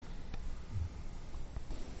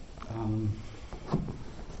Um,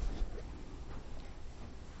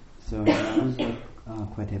 so I was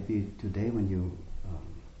quite happy today when you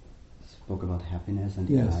spoke about happiness and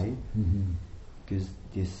the I, because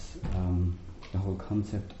this the whole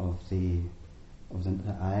concept of the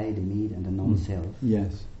I, the me, and the non-self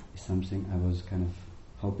is something I was kind of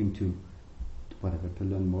hoping to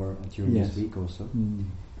learn more during this week also.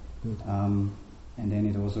 And then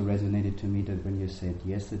it also resonated to me that when you said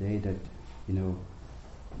yesterday that, you know,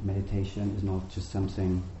 meditation is not just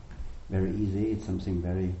something very easy, it's something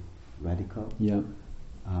very radical. Yeah.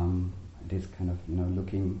 It is kind of, you know,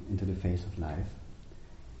 looking into the face of life.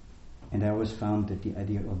 And I always found that the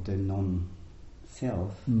idea of the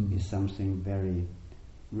non-self is something very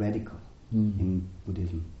radical in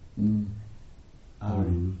Buddhism.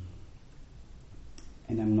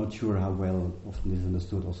 And I'm not sure how well often this is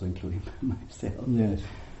understood, also including myself. Yes.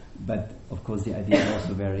 But of course the idea is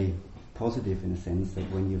also very positive in a sense that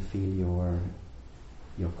when you feel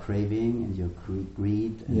your craving and your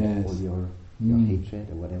greed and all your hatred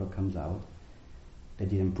or whatever comes out,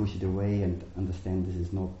 that you then push it away and understand this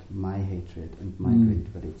is not my hatred and my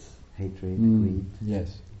greed, but it's hatred, greed,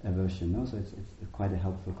 aversion. No? So it's quite a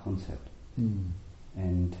helpful concept.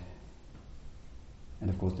 And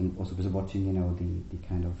of course, then also because of watching, you know, the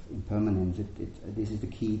kind of impermanence, this is the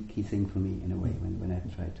key thing for me in a way when I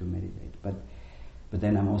try to meditate. But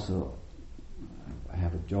then I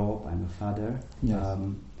have a job, I'm a father,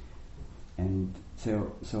 and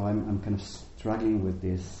so I'm kind of struggling with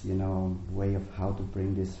this, you know, way of how to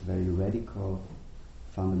bring this very radical,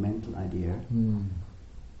 fundamental idea,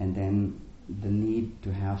 and then the need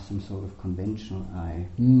to have some sort of conventional I.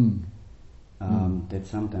 That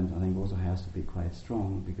sometimes I think also has to be quite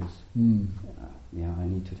strong because I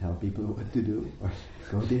need to tell people what to do or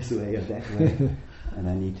go this way or that way, and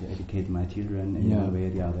I need to educate my children in one way or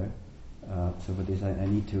the other. So for this I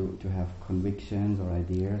need to have convictions or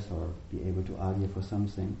ideas or be able to argue for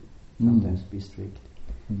something, sometimes be strict.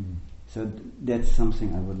 So that's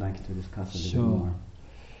something I would like to discuss a little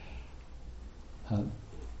more.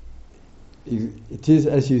 It is,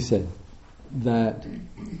 as you said, that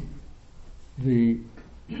the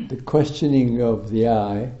questioning of the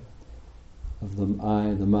I, the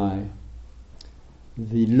my,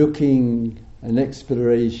 the looking and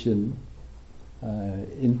exploration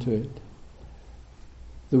into it,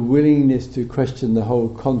 the willingness to question the whole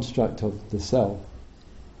construct of the self,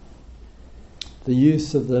 the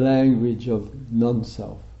use of the language of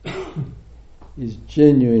non-self is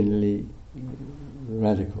genuinely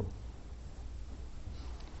radical.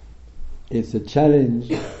 It's a challenge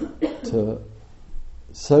to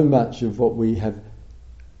so much of what we have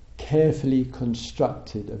carefully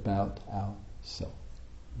constructed about ourself.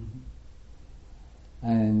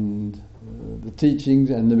 And the teachings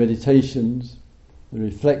and the meditations, the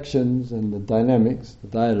reflections and the dynamics, the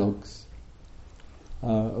dialogues,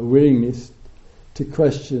 are a willingness to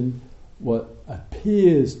question what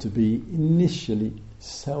appears to be initially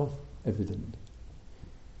self-evident.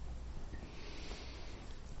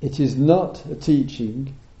 It is not a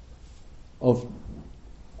teaching of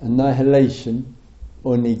annihilation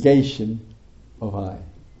or negation of I.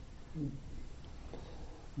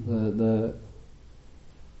 The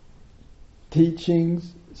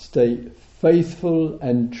teachings stay faithful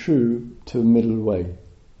and true to a middle way.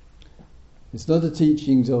 It's not the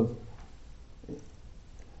teachings of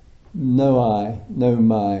no I, no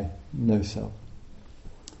my, no self.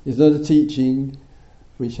 It's not a teaching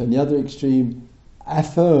which on the other extreme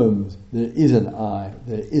affirms there is an I,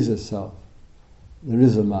 there is a self, there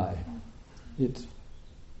is a my. It's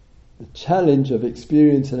the challenge of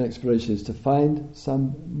experience and exploration is to find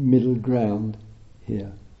some middle ground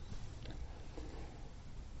here.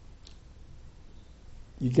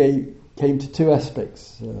 You came to two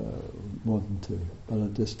aspects, more than two, but I'll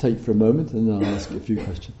just take for a moment and then I'll ask you a few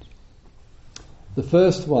questions. The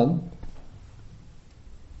first one,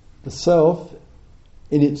 the self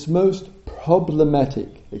in its most problematic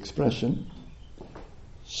expression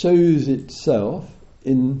shows itself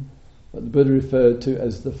in what the Buddha referred to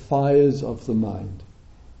as the fires of the mind,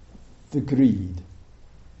 the greed,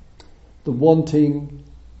 the wanting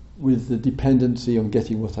with the dependency on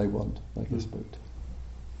getting what I want, like I spoke to.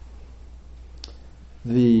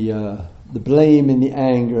 The blame and the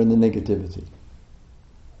anger and the negativity,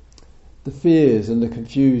 the fears and the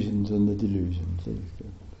confusions and the delusions,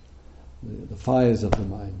 the fires of the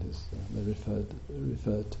mind, as they're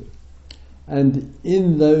referred to. And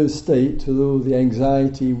in those states, with all the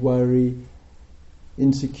anxiety, worry,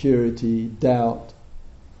 insecurity, doubt,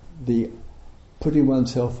 the putting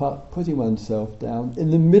oneself up, putting oneself down, in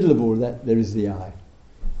the middle of all that there is the I,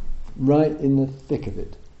 right in the thick of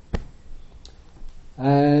it.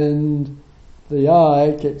 and the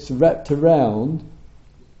I gets wrapped around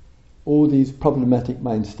all these problematic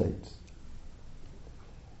mind states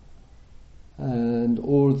and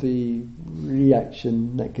all the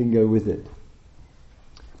reaction that can go with it.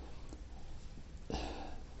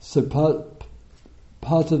 So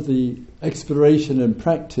part of the exploration and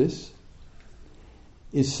practice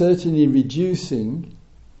is certainly reducing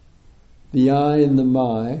the I and the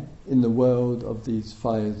my in the world of these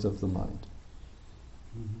fires of the mind.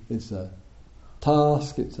 Mm-hmm. It's a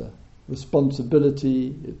task, it's a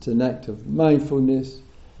responsibility, it's an act of mindfulness,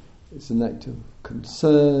 it's an act of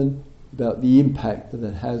concern about the impact that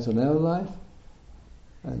it has on our life.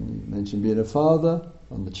 And you mentioned being a father,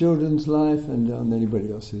 on the children's life and on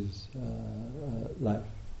anybody else's life.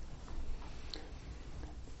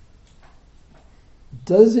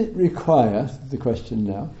 Does it require, the question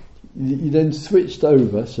now, you then switched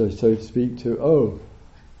over, so to speak, to, I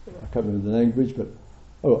can't remember the language, but,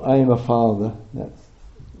 I am a father, that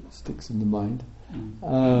sticks in the mind.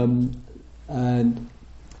 And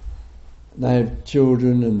I have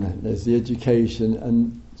children, and there's the education,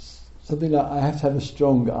 and something like I have to have a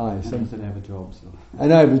strong I. And I have a job, so.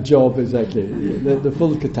 And I have a job, exactly, the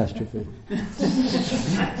full catastrophe.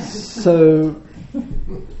 So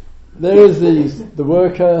there is the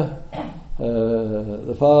worker,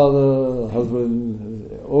 the father, the husband,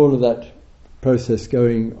 all of that process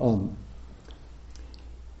going on.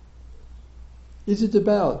 Is it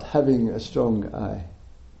about having a strong I?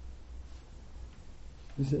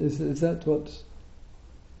 Is that what's...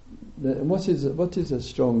 What is a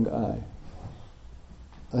strong I?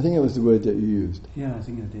 I think it was the word that you used. Yeah, I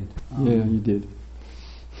think I did. Yeah, you did.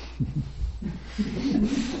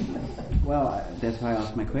 Well, that's why I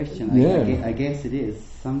asked my question. I guess it is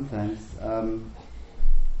sometimes.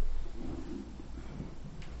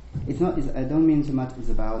 It's not. I don't mean so much. It's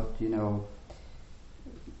about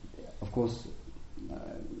Of course,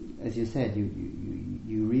 as you said,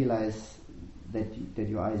 you realize that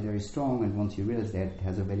your I is very strong, and once you realize that, it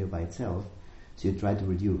has a value by itself, so you try to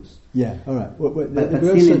reduce. Yeah, all right.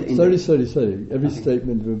 Sorry. Every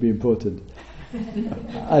statement will be important.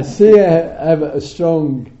 I see I have a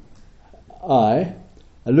strong I.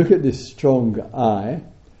 I look at this strong I.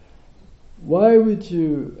 Why would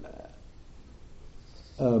you...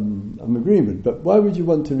 I'm in agreement, but why would you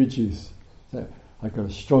want to reduce? So, I've got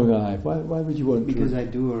a strong I. Why would you want to... Because I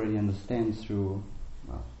do already understand through...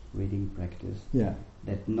 reading practice,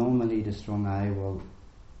 that normally the strong I will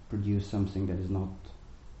produce something that is not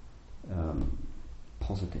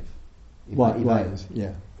positive. If I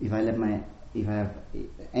have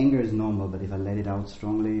anger is normal, but if I let it out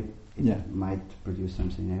strongly, it might produce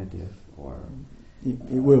something negative, or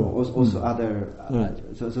it will. Also other. Right.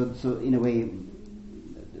 So in a way,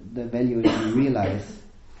 the value is you realize.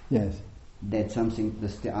 Yes. That something the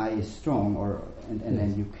I is strong, and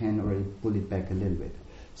then you can already pull it back a little bit.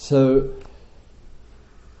 So,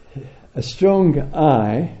 a strong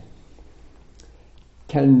I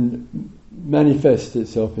can manifest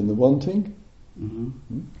itself in the wanting,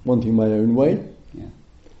 wanting my own way. Yeah.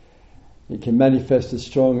 It can manifest a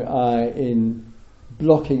strong I in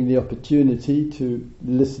blocking the opportunity to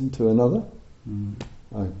listen to another.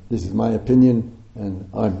 This is my opinion, and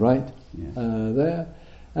I'm right. Yes. There,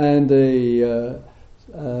 and a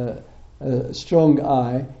strong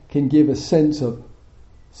I can give a sense of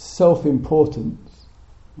self-importance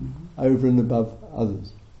over and above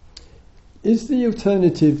others. Is the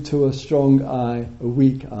alternative to a strong I a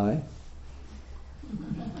weak I?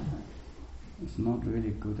 It's not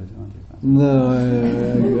really good alternative. No,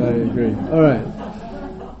 I agree. All right.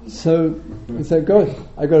 So I got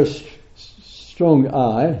a strong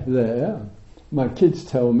I there. My kids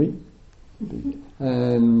tell me,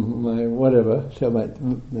 and my whatever they may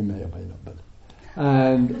or may not, but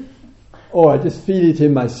or I just feel it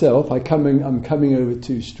in myself. I'm coming over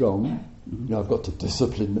too strong. I've got to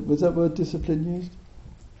discipline. Was that word discipline used?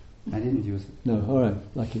 I didn't use it. No, all right,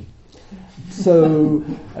 lucky. So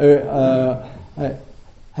I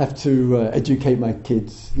have to educate my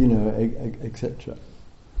kids, etc.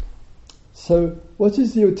 So what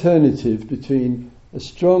is the alternative between a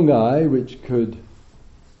strong I, which could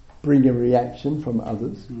bring a reaction from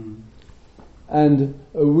others, and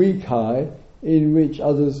a weak I, in which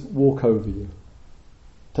others walk over you,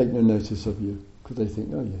 take no notice of you, because they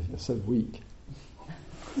think, oh, you're so weak.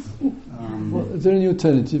 Is there any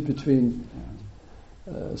alternative between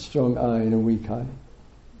a strong I and a weak I? I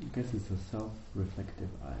guess it's a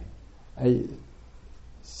self-reflective I. A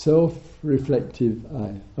self-reflective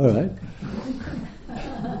I. All right.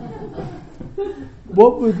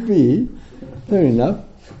 What would be, fair enough,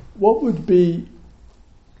 what would be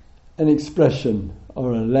an expression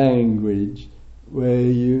or a language where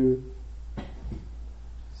you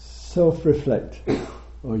self-reflect,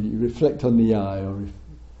 or you reflect on the I, or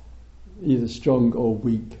either strong or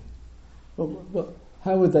weak.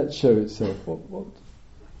 How would that show itself? What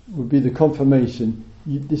would be the confirmation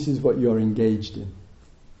this is what you're engaged in?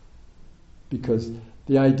 Because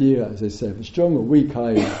the idea, as I say, of a strong or weak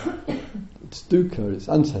I, it's dukkha, it's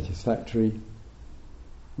unsatisfactory,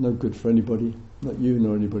 no good for anybody, not you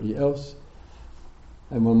nor anybody else,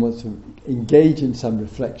 and one wants to engage in some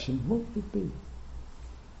reflection. What would it be?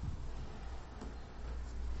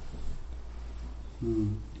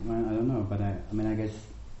 Well, I don't know, but I guess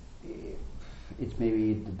it's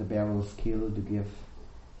maybe the barrel skill to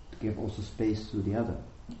give also space to the other.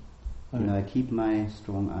 I keep my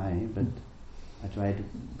strong I, but I try to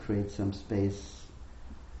create some space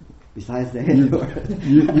besides the head.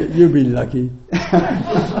 You'll be lucky.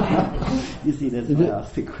 You see, that's why I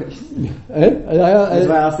asked the question. That's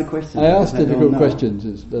why I asked the question. I ask difficult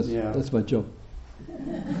questions. That's my job.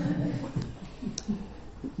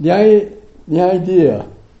 The idea,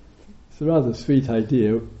 it's a rather sweet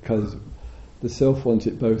idea because the self wants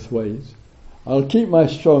it both ways. I'll keep my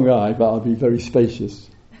strong I, but I'll be very spacious.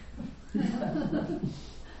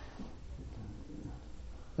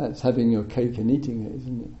 That's having your cake and eating it,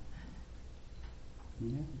 isn't it?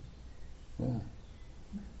 Yeah.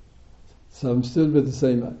 So I'm still with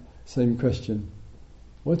the same question.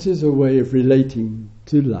 What is a way of relating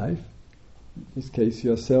to life, in this case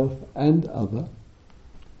yourself and other,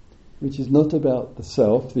 which is not about the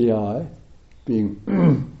self, the I, being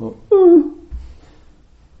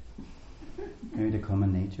maybe the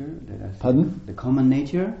common nature that I think. Pardon? The common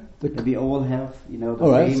nature that we all have, the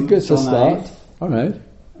all right, same it's a good start. eyes, all right.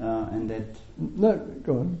 And that. No,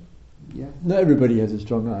 go on. Yeah. Not everybody has a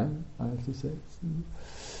strong I have to say.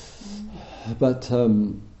 But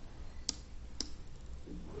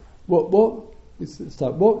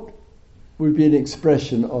what would be an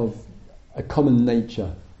expression of a common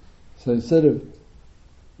nature? So instead of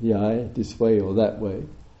the I this way or that way,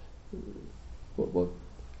 what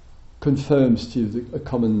confirms to you a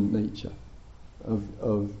common nature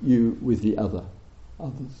of you with the others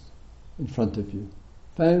in front of you?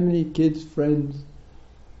 Family, kids, friends,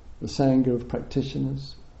 the Sangha of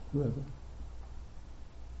practitioners, whoever.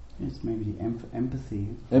 It's maybe the empathy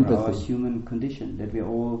for our human condition, that we're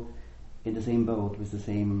all in the same boat with the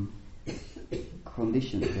same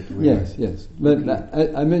condition that we're. Yes.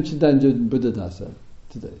 I mentioned Danjan Buddhadasa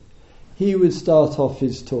today. He would start off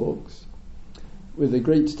his talks with a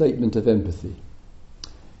great statement of empathy.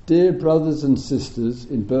 Dear brothers and sisters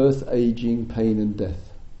in birth, aging, pain and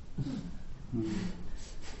death.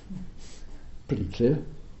 Pretty clear.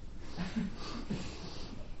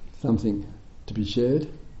 Something to be shared.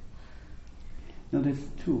 No, that's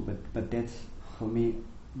true, but that's for me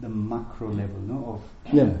the macro level, of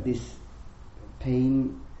this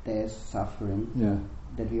pain, death, suffering. Yeah.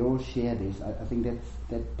 That we all share this. I think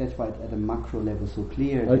that's why it's at a macro level so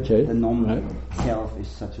clear. Okay. That the non-self is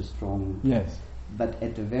such a strong. Yes. But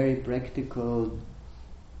at the very practical,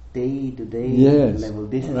 day-to-day level,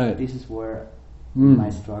 this is where my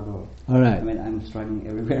struggle. All right. I mean, I'm struggling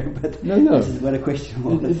everywhere, but no. This is where the question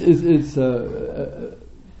was. It's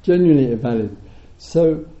genuinely valid.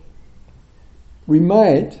 So we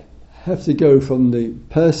might have to go from the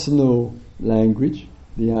personal language,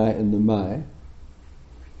 the I and the my,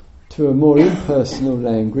 to a more impersonal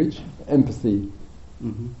language, empathy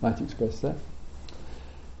might express that.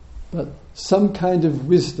 But some kind of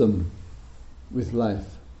wisdom with life,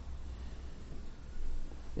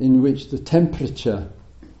 in which the temperature,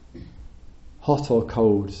 hot or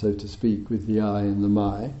cold, so to speak, with the I and the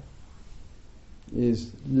my,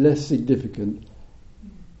 is less significant,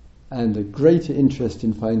 and a greater interest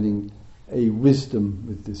in finding a wisdom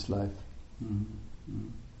with this life.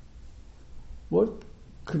 What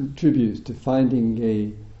contributes to finding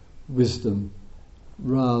a wisdom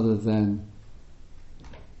rather than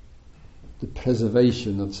the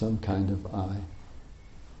preservation of some kind of I?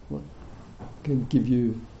 What can give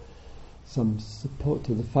you some support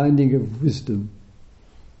to the finding of wisdom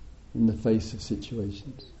in the face of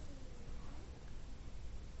situations?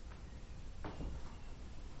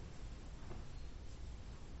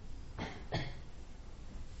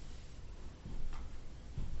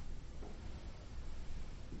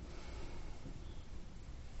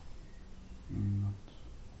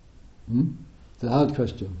 It's a hard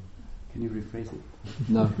question. Can you rephrase it?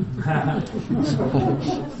 No.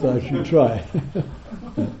 So I should try.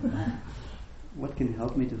 What can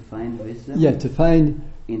help me to find wisdom? Yeah, to find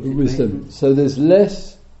wisdom. So there's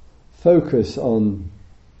less focus on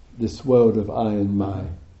this world of I and my,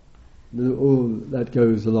 all that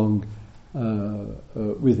goes along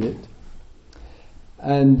with it.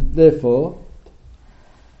 And therefore,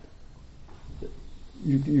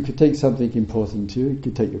 you could take something important to you. You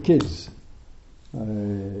could take your kids.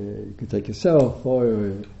 You could take yourself, or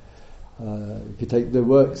you could take the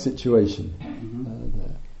work situation.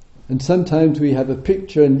 And sometimes we have a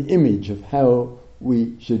picture and image of how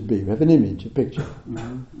we should be. We have an image, a picture.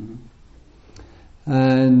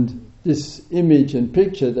 And this image and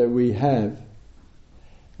picture that we have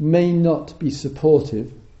may not be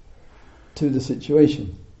supportive to the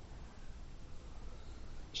situation.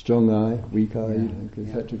 Strong eye, weak eye,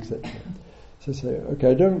 etc., etc. So say,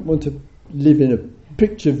 okay, I don't want to live in a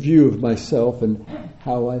picture view of myself and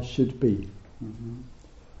how I should be.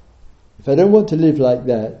 If I don't want to live like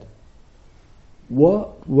that,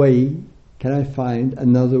 what way can I find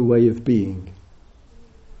another way of being?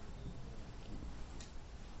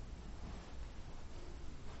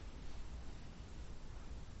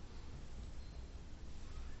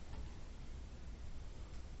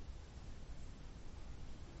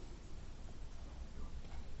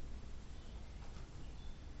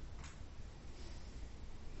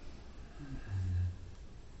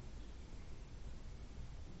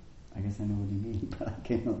 I guess I know what you mean, but I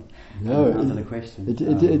cannot answer the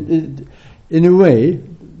question. In a way,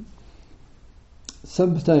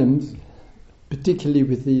 sometimes, particularly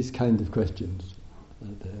with these kind of questions,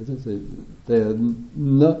 they are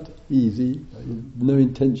not easy. No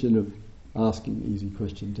intention of asking easy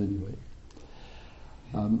questions anyway.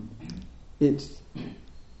 It's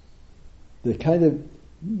the kind of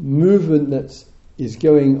movement that is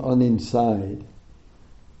going on inside.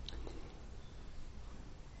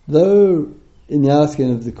 Though in the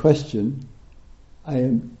asking of the question, I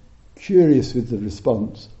am curious with the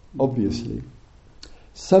response, obviously.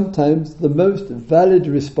 Sometimes the most valid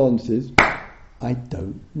response is, I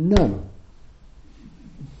don't know.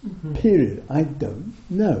 Period. I don't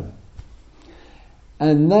know.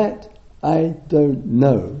 And that I don't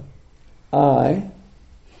know, I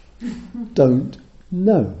don't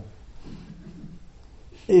know,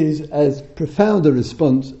 is as profound a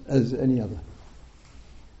response as any other.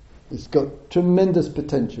 It's got tremendous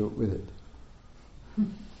potential with it.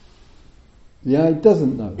 The eye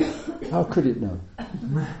doesn't know. How could it know? It's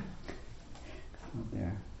not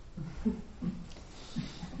there.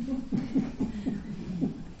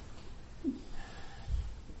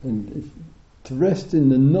 And to rest in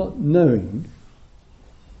the not knowing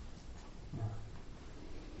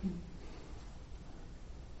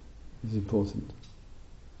is important.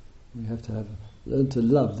 We have to learn to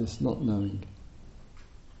love this not knowing.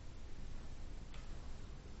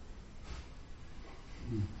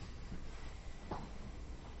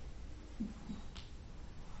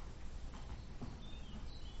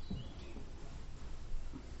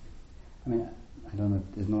 I mean, I don't know.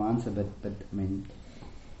 There's no answer, but I mean,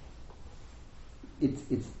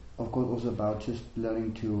 it's of course also about just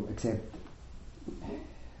learning to accept.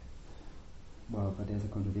 Well, but there's a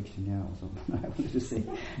contradiction here also. I wanted to say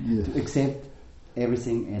to accept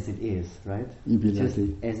everything as it is, right? Just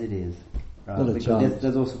as it is. Because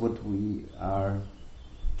that's also what we are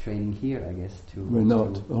training here, I guess. We're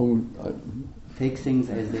not. Take things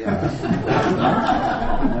as they are.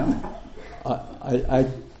 I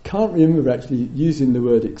can't remember actually using the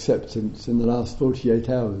word acceptance in the last 48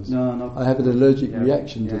 hours. No. I have an allergic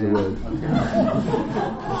reaction to the word.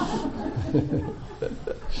 Okay.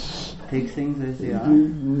 Take things as they are?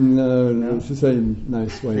 No, it's the same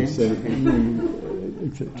nice way of saying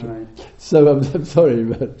it, etc. Right. So I'm sorry,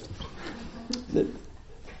 but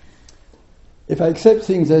if I accept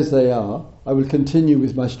things as they are, I will continue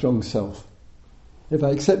with my strong self. If I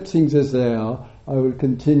accept things as they are, I will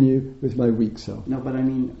continue with my weak self. No, but I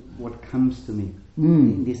mean what comes to me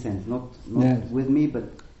in this sense, not with me, but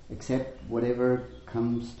accept whatever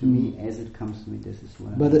comes to me as it comes to me. This is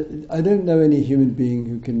what. But I don't know any human being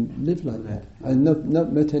who can live like that. I've not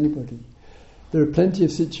met anybody. There are plenty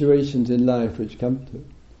of situations in life which come to it,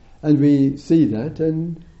 and we see that,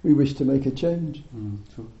 and we wish to make a change.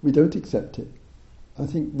 True. We don't accept it. I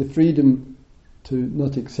think the freedom to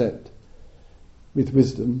not accept with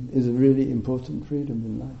wisdom is a really important freedom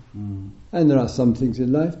in life. And there are some things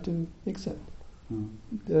in life to accept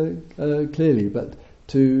clearly, but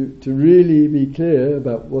to really be clear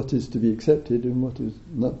about what is to be accepted and what is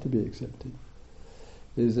not to be accepted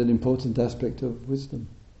is an important aspect of wisdom.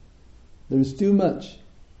 There is too much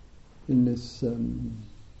in this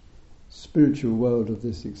spiritual world of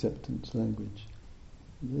this acceptance language.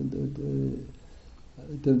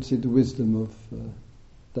 I don't see the wisdom of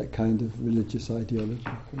that kind of religious ideology,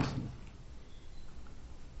 personally.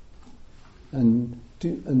 And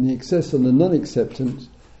and the excess on the non-acceptance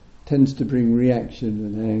tends to bring reaction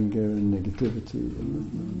and anger and negativity.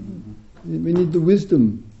 We need the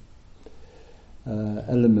wisdom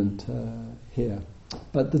element here.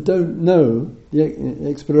 But the don't know, the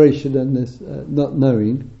exploration and this not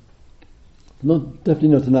knowing, definitely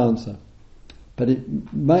not an answer. But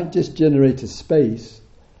it might just generate a space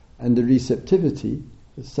and the receptivity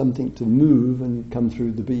as something to move and come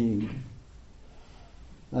through the being.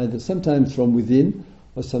 Either sometimes from within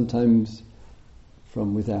or sometimes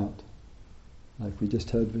from without. Like we just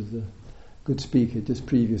heard with the good speaker just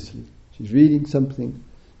previously. She's reading something,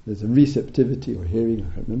 there's a receptivity or hearing,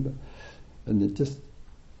 I can't remember, and it just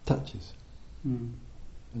touches. And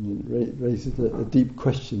it raises a deep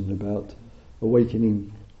question about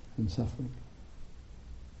awakening and suffering.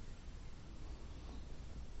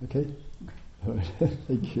 Okay? All right.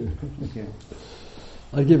 Thank you. Okay.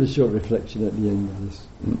 I'll give a short reflection at the end of this.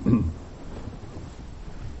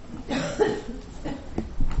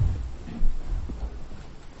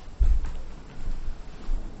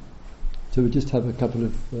 So we'll just have a couple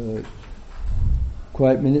of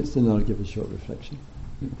quiet minutes, then I'll give a short reflection.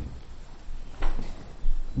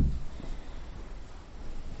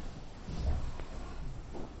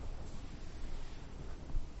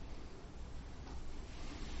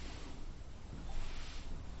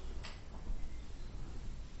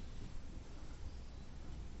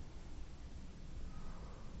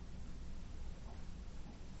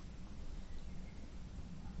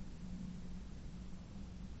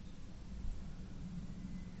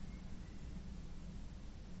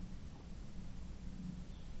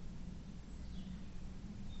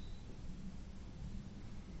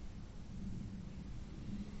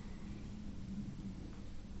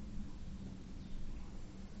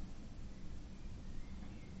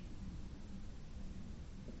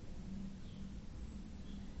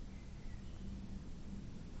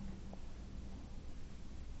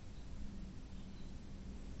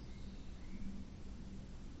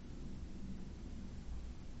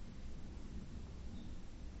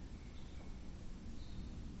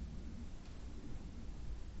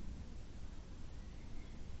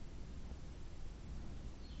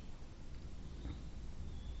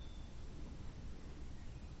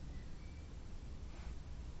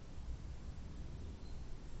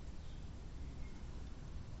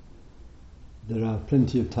 There are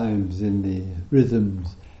plenty of times in the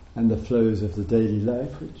rhythms and the flows of the daily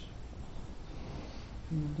life which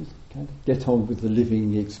you just kind of get on with the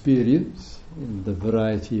living experience in the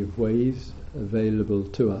variety of ways available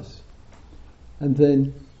to us. And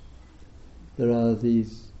then there are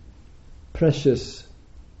these precious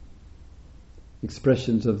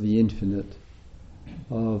expressions of the infinite,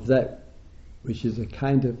 of that which is a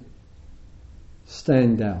kind of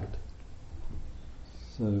standout.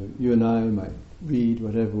 So you and I might read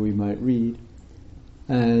whatever we might read,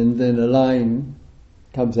 and then a line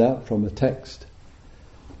comes out from a text,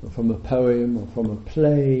 or from a poem, or from a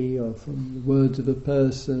play, or from the words of a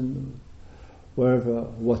person, or wherever,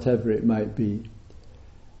 whatever it might be.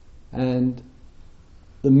 And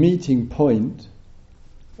the meeting point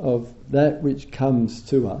of that which comes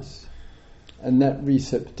to us, and that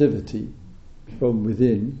receptivity from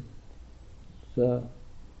within, the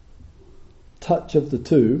touch of the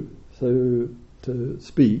two, so to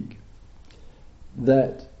speak,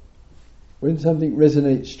 that when something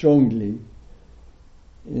resonates strongly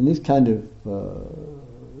in this kind of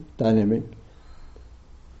dynamic,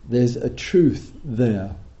 there's a truth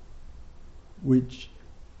there which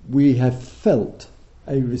we have felt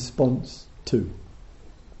a response to.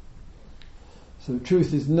 So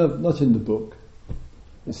truth is not in the book,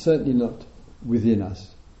 it's certainly not within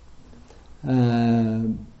us.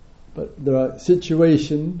 But there are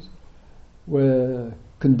situations where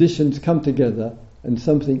conditions come together and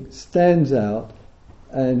something stands out,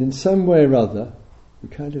 and in some way or other we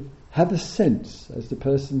kind of have a sense, as the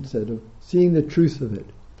person said, of seeing the truth of it.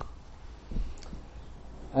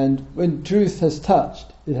 And when truth has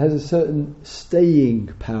touched, it has a certain staying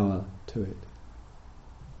power to it.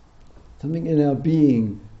 Something in our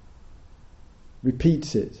being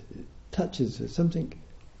repeats it, it touches it, something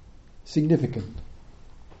significant.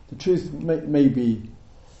 The truth may be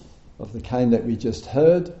of the kind that we just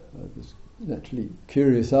heard. I was naturally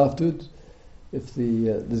curious afterwards if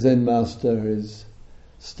the Zen master is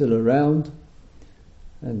still around,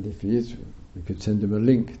 and if he is, we could send him a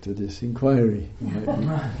link to this inquiry. He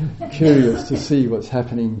might be curious to see what's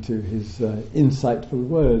happening to his insightful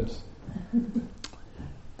words.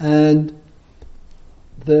 And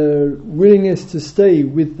the willingness to stay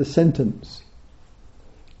with the sentence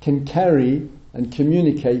can carry and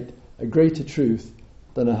communicate a greater truth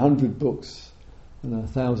than 100 books and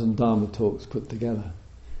 1,000 Dharma talks put together.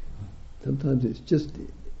 Sometimes it's just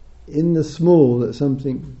in the small that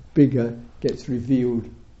something bigger gets revealed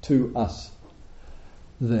to us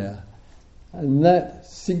there. And that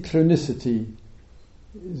synchronicity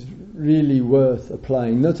is really worth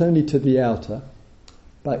applying, not only to the outer,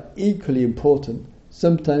 but equally important,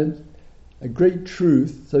 sometimes a great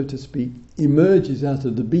truth, so to speak, emerges out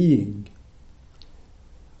of the being.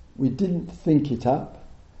 We didn't think it up,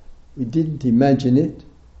 we didn't imagine it,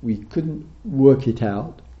 we couldn't work it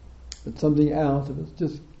out, but something out of it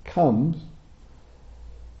just comes.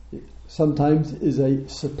 It sometimes is a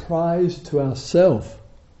surprise to ourselves,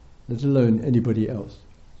 let alone anybody else.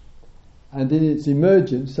 And in its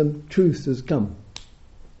emergence, some truth has come.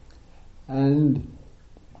 And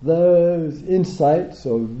those insights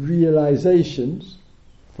or realizations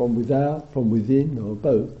from without, from within, or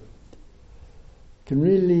both, can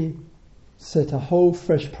really set a whole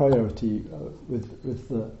fresh priority with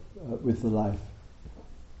the life.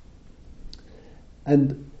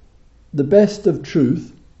 And the best of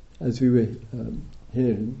truth, as we were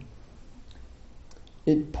hearing,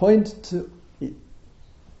 it points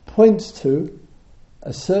to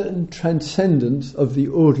a certain transcendence of the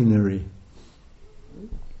ordinary.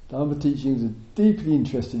 Dharma teachings are deeply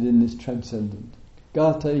interested in this transcendent.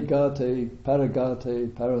 Gate, gate,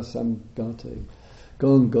 paragate, parasamgate.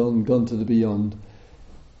 Gone to the beyond.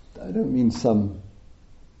 I don't mean some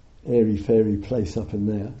airy-fairy place up in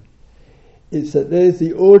there. It's that there's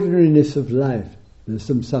the ordinariness of life. There's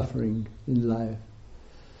some suffering in life.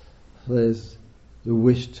 There's the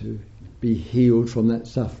wish to be healed from that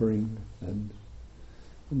suffering and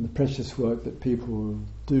the precious work that people will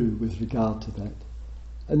do with regard to that.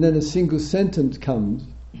 And then a single sentence comes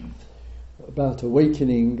about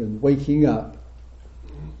awakening and waking up,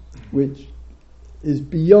 which is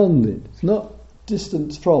beyond it. It's not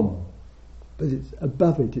distance from, but it's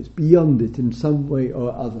above it, it's beyond it in some way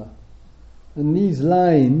or other. And these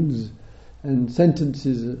lines and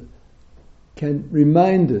sentences can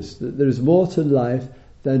remind us that there is more to life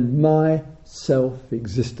than my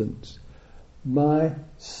self-existence, my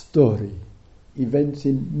story, events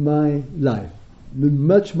in my life.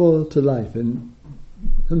 Much more to life, and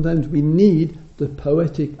sometimes we need the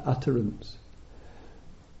poetic utterance.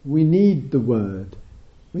 We need the word,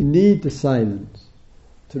 we need the silence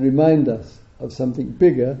to remind us of something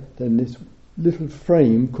bigger than this little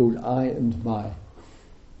frame called I and my.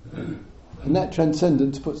 And that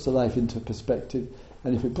transcendence puts the life into perspective,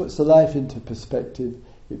 and if it puts the life into perspective,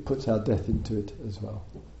 it puts our death into it as well.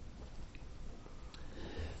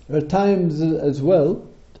 There are times as well,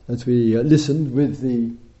 as we listened with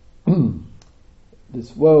the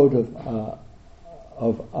this world of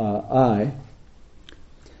our I,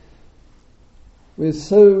 we're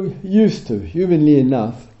so used to, humanly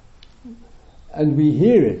enough, and we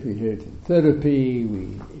hear it in therapy,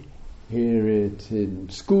 we hear it in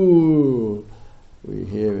school, we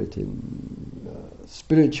hear it in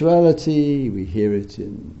spirituality, we hear it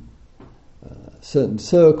in certain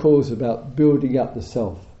circles about building up the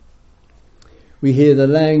self. We hear the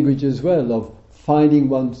language as well of finding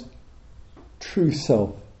one's true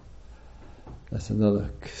self. That's another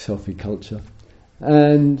selfie culture.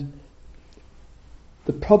 And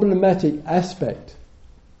the problematic aspect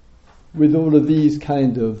with all of these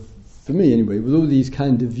kind of, for me anyway, with all these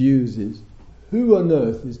kind of views is, who on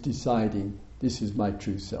earth is deciding this is my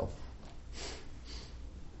true self?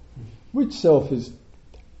 Which self is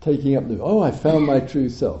taking up I found my true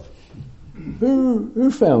self. Who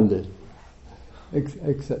found it?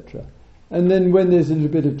 Etc. And then when there's a little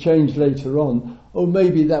bit of change later on,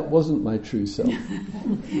 maybe that wasn't my true self,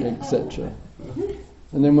 etc.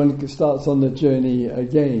 And then one starts on the journey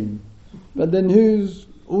again. But then who's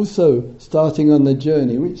also starting on the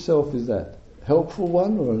journey? Which self is that? Helpful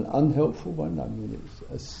one or an unhelpful one? I mean, it's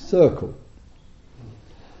a circle.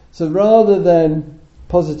 So rather than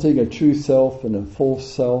positing a true self and a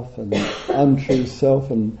false self and an untrue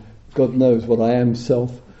self and God knows what I am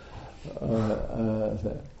self,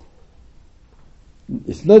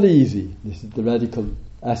 it's not easy. This is the radical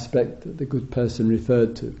aspect that the good person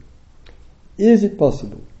referred to. Is it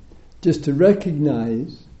possible just to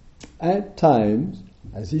recognize at times,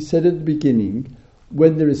 as he said at the beginning,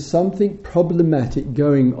 when there is something problematic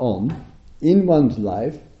going on in one's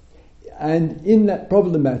life, and in that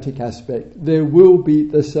problematic aspect there will be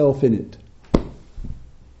the self in it?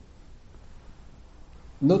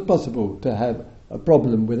 Not possible to have a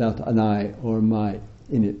problem without an I or a my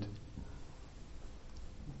in it.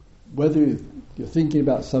 Whether you're thinking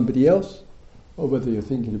about somebody else, or whether you're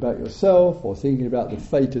thinking about yourself, or thinking about the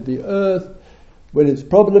fate of the earth, when it's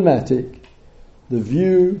problematic, the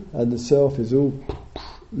view and the self is all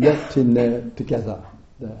locked in there together.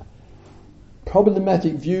 There.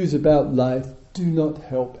 Problematic views about life do not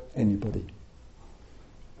help anybody.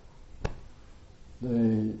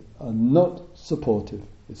 They are not supportive.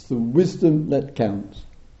 It's the wisdom that counts.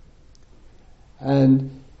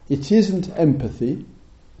 And it isn't empathy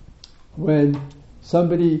when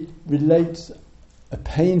somebody relates a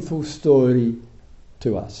painful story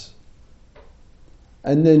to us.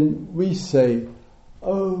 And then we say,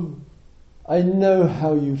 "Oh, I know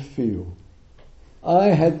how you feel. I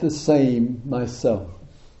had the same myself."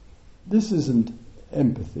 This isn't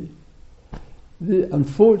empathy.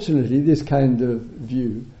 Unfortunately, this kind of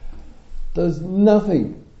view does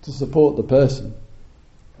nothing to support the person.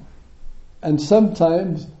 And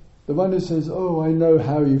sometimes the one who says, "Oh, I know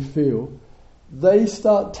how you feel," they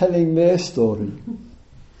start telling their story.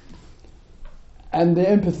 And the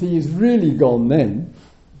empathy is really gone then,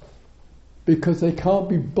 because they can't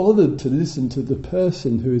be bothered to listen to the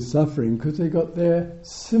person who is suffering because they got their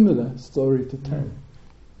similar story to tell.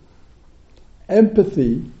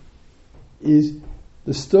 Empathy is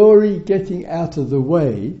the story getting out of the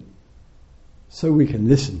way so we can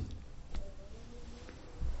listen,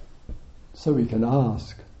 so we can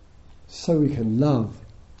ask, so we can love,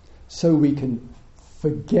 so we can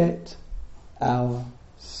forget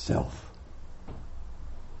ourself.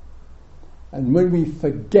 And when we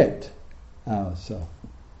forget ourselves,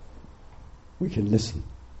 we can listen.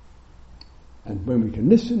 And when we can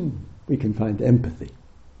listen, we can find empathy.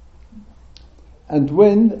 And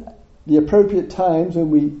when the appropriate times when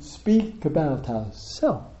we speak about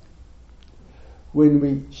ourselves, when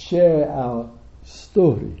we share our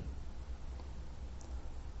story,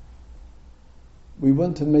 we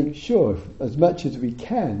want to make sure, as much as we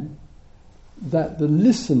can, that the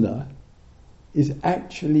listener is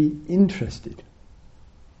actually interested.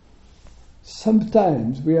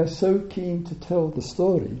 Sometimes we are so keen to tell the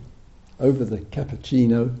story over the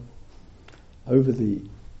cappuccino, over the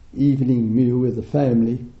evening meal with the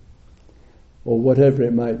family, or whatever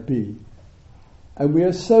it might be, and we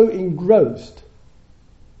are so engrossed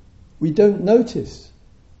we don't notice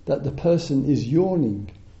that the person is yawning,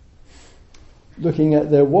 looking at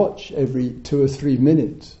their watch every 2 or 3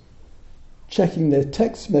 minutes, checking their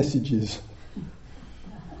text messages,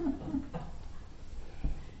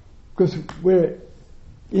 because we're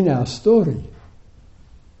in our story.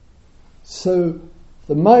 So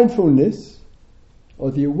the mindfulness or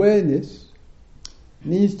the awareness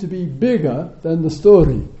needs to be bigger than the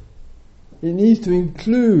story. It needs to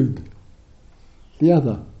include the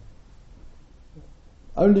other.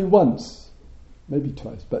 Only once, maybe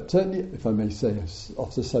twice, but certainly, if I may say,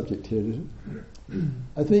 off the subject here a little,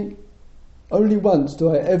 I think only once do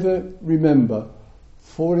I ever remember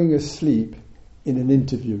falling asleep in an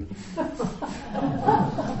interview.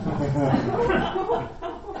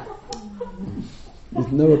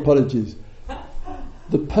 With no apologies.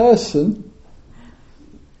 The person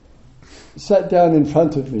sat down in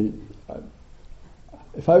front of me.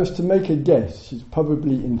 If I was to make a guess, she's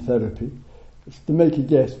probably in therapy. If to make a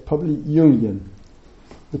guess, probably Jungian.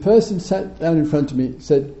 The person sat down in front of me,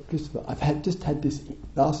 said, "Christopher, I've just had this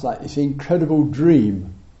last night, this incredible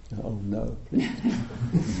dream." Oh no, please.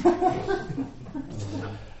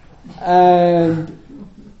 and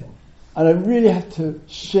I really have to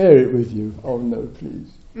share it with you. Oh no,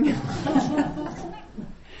 please.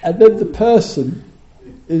 And then the person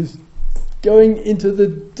is going into the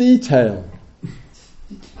detail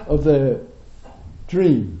of their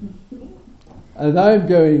dream. And I'm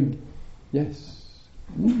going, yes,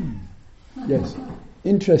 yes,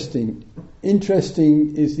 interesting.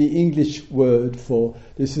 Interesting is the English word for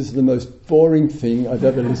this is the most boring thing I've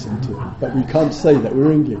ever listened to. But we can't say that,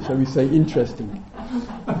 we're English, so we say interesting.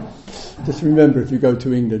 Just remember, if you go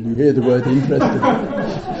to England, you hear the word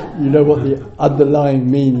interesting, you know what the underlying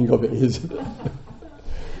meaning of it is.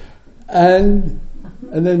 And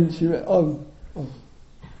then she went, oh.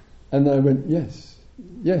 And I went, yes.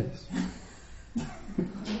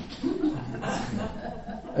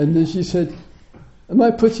 And then she said, "Am I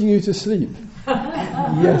putting you to sleep?"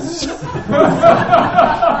 Yes.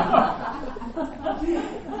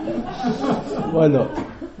 Why not?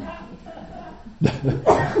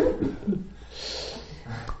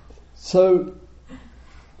 So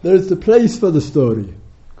there's the place for the story.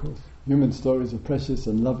 Of course, human stories are precious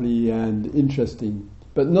and lovely and interesting,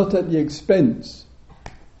 but not at the expense.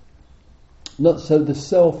 Not so the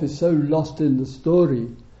self is so lost in the story,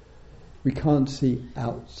 we can't see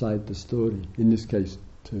outside the story, in this case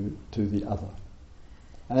to the other.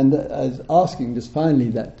 And as asking just finally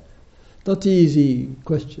that not easy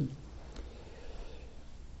question,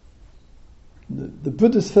 the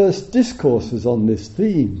Buddha's first discourse was on this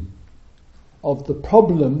theme of the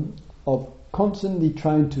problem of constantly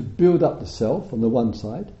trying to build up the self on the one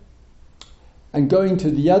side and going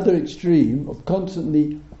to the other extreme of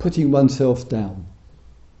constantly putting oneself down,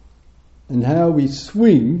 and how we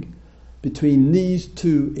swing between these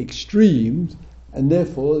two extremes, and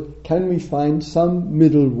therefore can we find some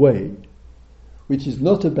middle way which is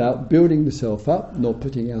not about building the self up nor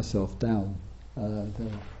putting ourselves down.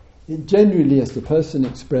 It generally, as the person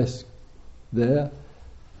expressed there,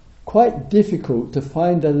 quite difficult to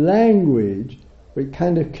find a language which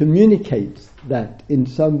kind of communicates that in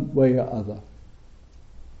some way or other.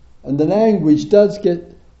 And the language does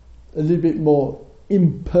get a little bit more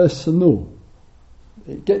impersonal.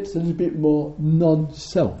 It gets a little bit more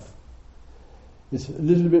non-self. It's a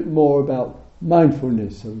little bit more about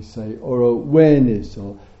mindfulness, shall we say, or awareness,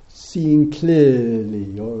 or seeing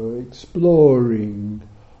clearly, or exploring,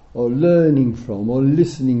 or learning from, or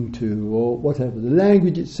listening to, or whatever. The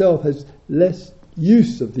language itself has less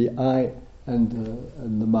use of the I and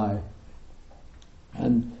the my.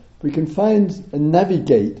 And we can find and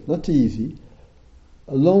navigate, not easy,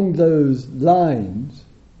 along those lines.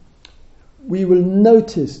 We will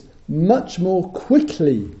notice much more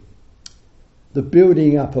quickly the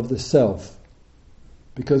building up of the self.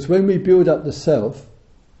 Because when we build up the self,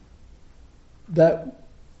 that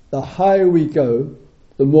the higher we go,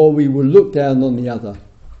 the more we will look down on the other.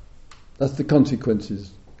 That's the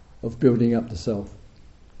consequences of building up the self.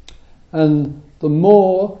 And the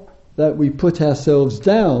more that we put ourselves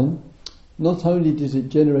down, not only does it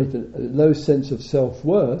generate a low sense of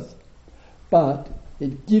self-worth, but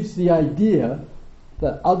it gives the idea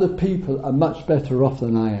that other people are much better off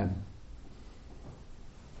than I am.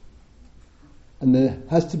 And there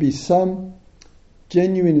has to be some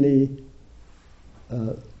genuinely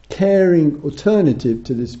caring alternative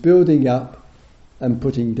to this building up and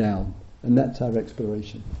putting down. And that's our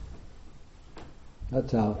exploration.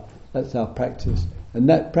 That's our practice. And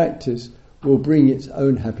that practice will bring its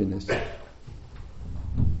own happiness.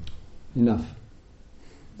 Enough.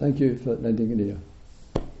 Thank you for lending an ear.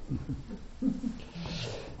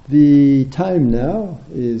 The time now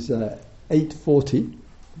is 8:40.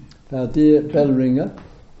 Our dear bell ringer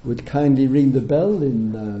would kindly ring the bell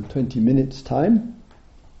in 20 minutes' time.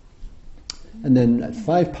 And then at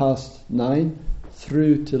 9:05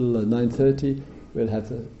 through till 9:30, we'll have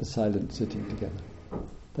the silent sitting together.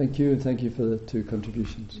 Thank you, and thank you for the 2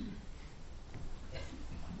 contributions.